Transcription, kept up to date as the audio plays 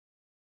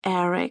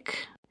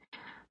Erik,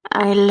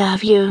 I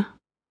love you.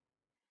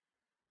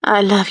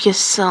 I love you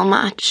so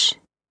much.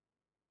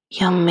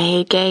 Your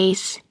male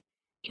gaze,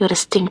 your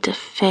distinctive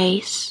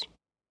face,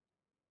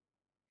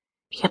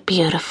 your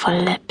beautiful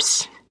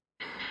lips.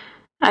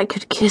 I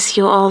could kiss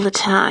you all the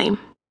time.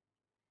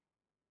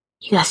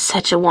 You are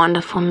such a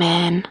wonderful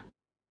man.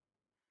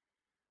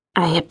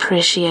 I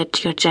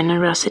appreciate your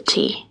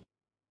generosity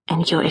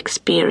and your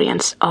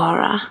experienced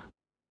aura.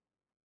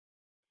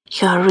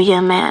 You're a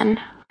real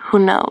man who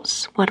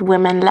knows what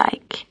women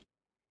like.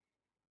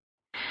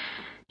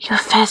 You're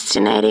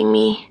fascinating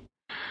me.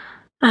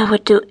 I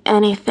would do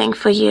anything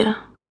for you.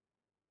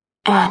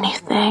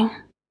 Anything.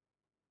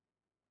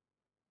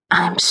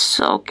 I'm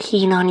so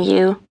keen on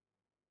you.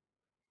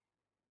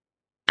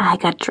 I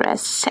got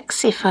dressed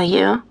sexy for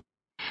you.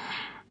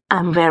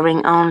 I'm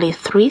wearing only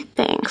 3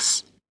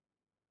 things.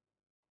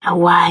 A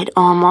white,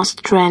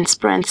 almost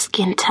transparent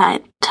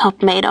skin-tight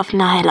top made of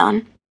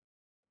nylon.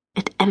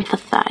 It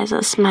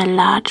emphasizes my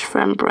large,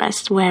 firm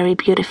breast very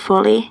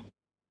beautifully.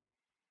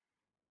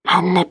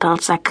 My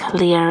nipples are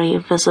clearly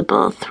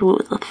visible through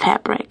the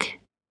fabric.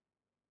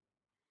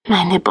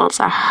 My nipples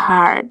are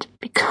hard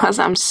because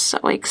I'm so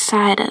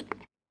excited.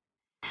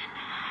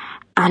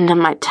 Under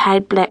my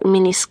tight black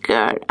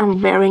miniskirt,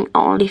 I'm wearing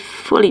only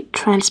fully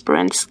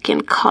transparent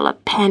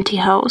skin-colored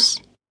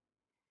pantyhose.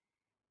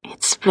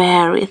 It's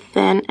very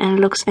thin and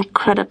looks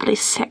incredibly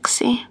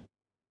sexy.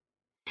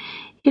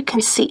 You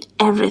can see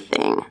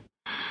everything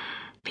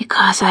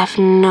because I have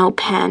no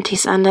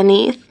panties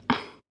underneath.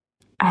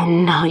 I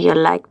know you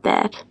like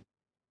that.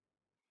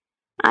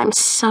 I'm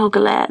so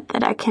glad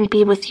that I can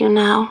be with you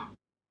now.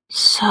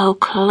 So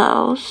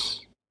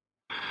close.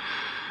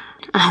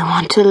 I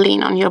want to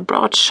lean on your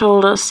broad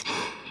shoulders,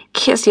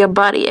 kiss your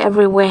body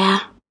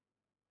everywhere.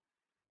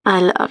 I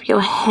love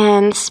your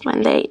hands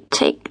when they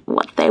take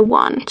what they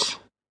want.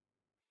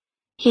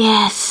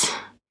 Yes,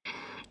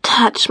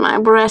 touch my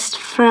breast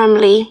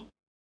firmly.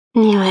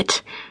 Knew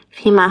it.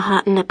 Feel my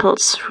hot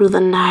nipples through the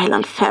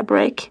nylon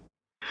fabric.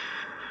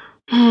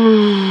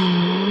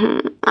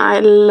 I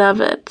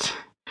love it.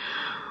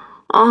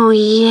 Oh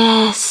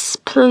yes,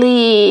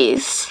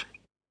 please.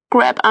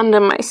 Grab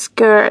under my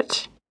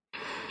skirt.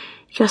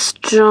 Your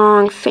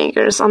strong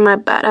fingers on my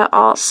butt are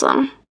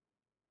awesome.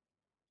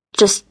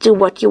 Just do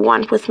what you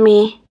want with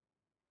me.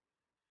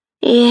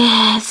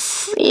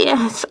 Yes,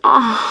 yes.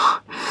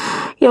 Oh,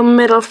 your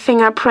middle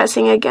finger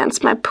pressing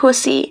against my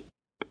pussy.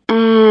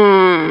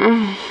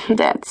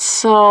 That's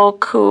so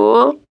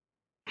cool.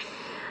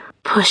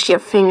 Push your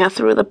finger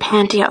through the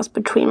pantyhose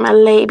between my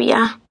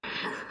labia.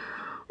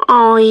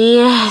 Oh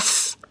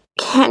yes.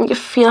 Can you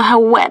feel how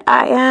wet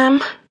I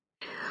am?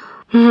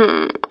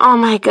 Oh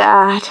my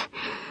God.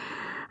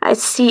 I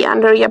see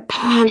under your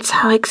pants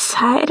how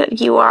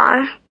excited you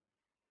are.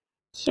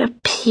 Your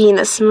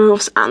penis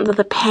moves under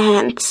the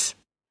pants.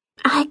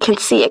 I can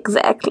see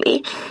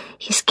exactly.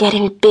 He's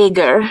getting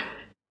bigger.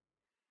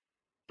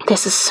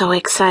 This is so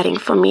exciting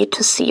for me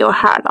to see your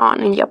heart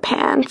on in your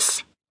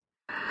pants.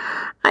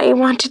 I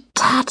want to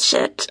touch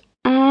it.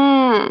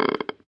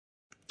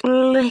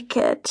 Lick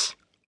it.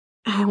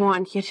 I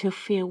want you to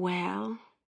feel well.